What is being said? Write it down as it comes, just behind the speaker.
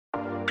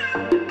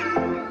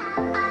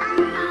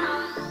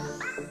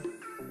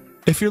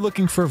If you're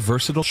looking for a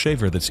versatile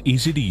shaver that's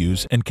easy to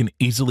use and can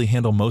easily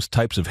handle most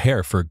types of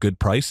hair for a good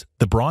price,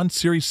 the Braun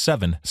Series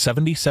 7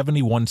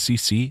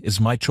 7071cc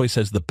is my choice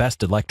as the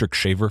best electric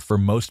shaver for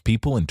most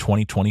people in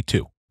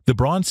 2022. The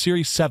Braun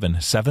Series 7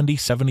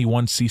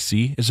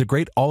 7071cc is a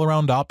great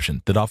all-around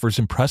option that offers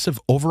impressive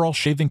overall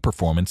shaving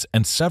performance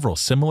and several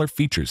similar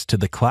features to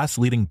the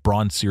class-leading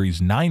Braun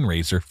Series 9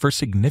 razor for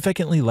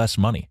significantly less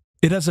money.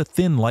 It has a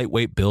thin,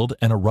 lightweight build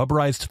and a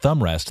rubberized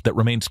thumb rest that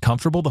remains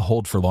comfortable to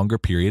hold for longer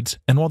periods,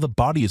 and while the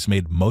body is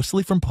made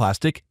mostly from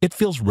plastic, it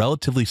feels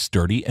relatively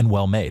sturdy and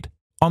well-made.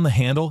 On the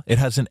handle, it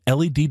has an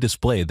LED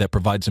display that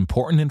provides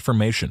important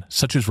information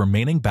such as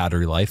remaining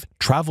battery life,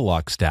 travel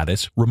lock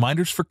status,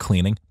 reminders for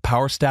cleaning,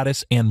 power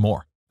status, and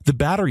more. The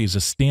battery is a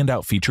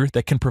standout feature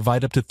that can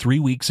provide up to 3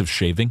 weeks of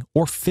shaving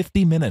or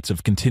 50 minutes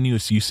of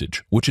continuous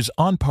usage, which is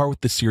on par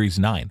with the Series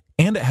 9,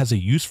 and it has a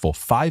useful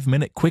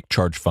 5-minute quick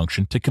charge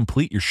function to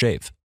complete your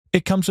shave.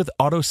 It comes with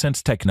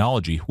AutoSense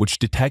technology, which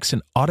detects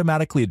and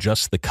automatically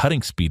adjusts the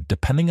cutting speed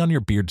depending on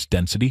your beard's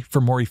density for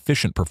more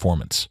efficient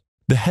performance.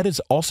 The head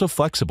is also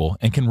flexible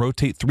and can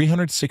rotate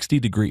 360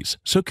 degrees,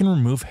 so it can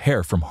remove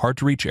hair from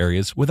hard-to-reach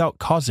areas without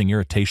causing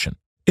irritation.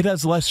 It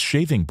has less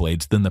shaving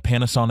blades than the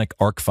Panasonic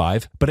Arc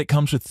 5, but it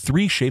comes with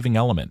 3 shaving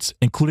elements,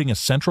 including a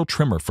central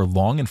trimmer for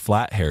long and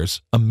flat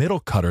hairs, a middle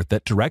cutter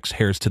that directs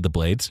hairs to the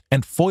blades,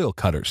 and foil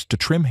cutters to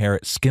trim hair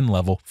at skin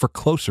level for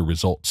closer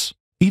results.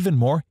 Even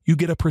more, you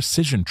get a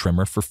precision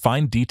trimmer for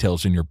fine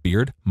details in your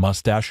beard,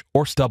 mustache,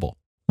 or stubble.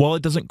 While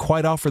it doesn't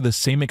quite offer the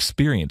same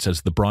experience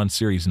as the Braun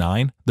Series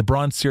 9, the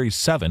Braun Series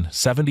 7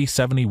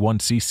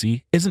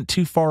 7071cc isn't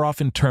too far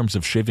off in terms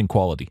of shaving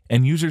quality,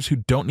 and users who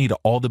don't need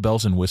all the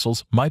bells and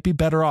whistles might be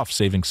better off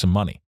saving some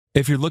money.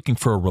 If you're looking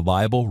for a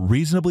reliable,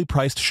 reasonably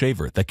priced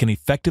shaver that can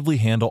effectively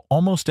handle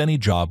almost any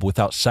job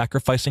without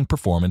sacrificing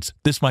performance,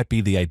 this might be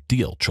the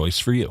ideal choice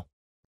for you.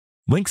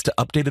 Links to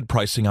updated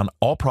pricing on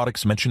all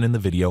products mentioned in the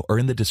video are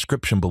in the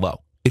description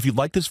below. If you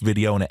liked this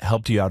video and it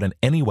helped you out in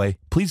any way,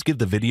 please give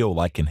the video a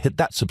like and hit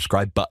that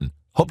subscribe button.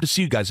 Hope to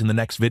see you guys in the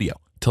next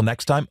video. Till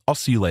next time, I'll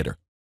see you later.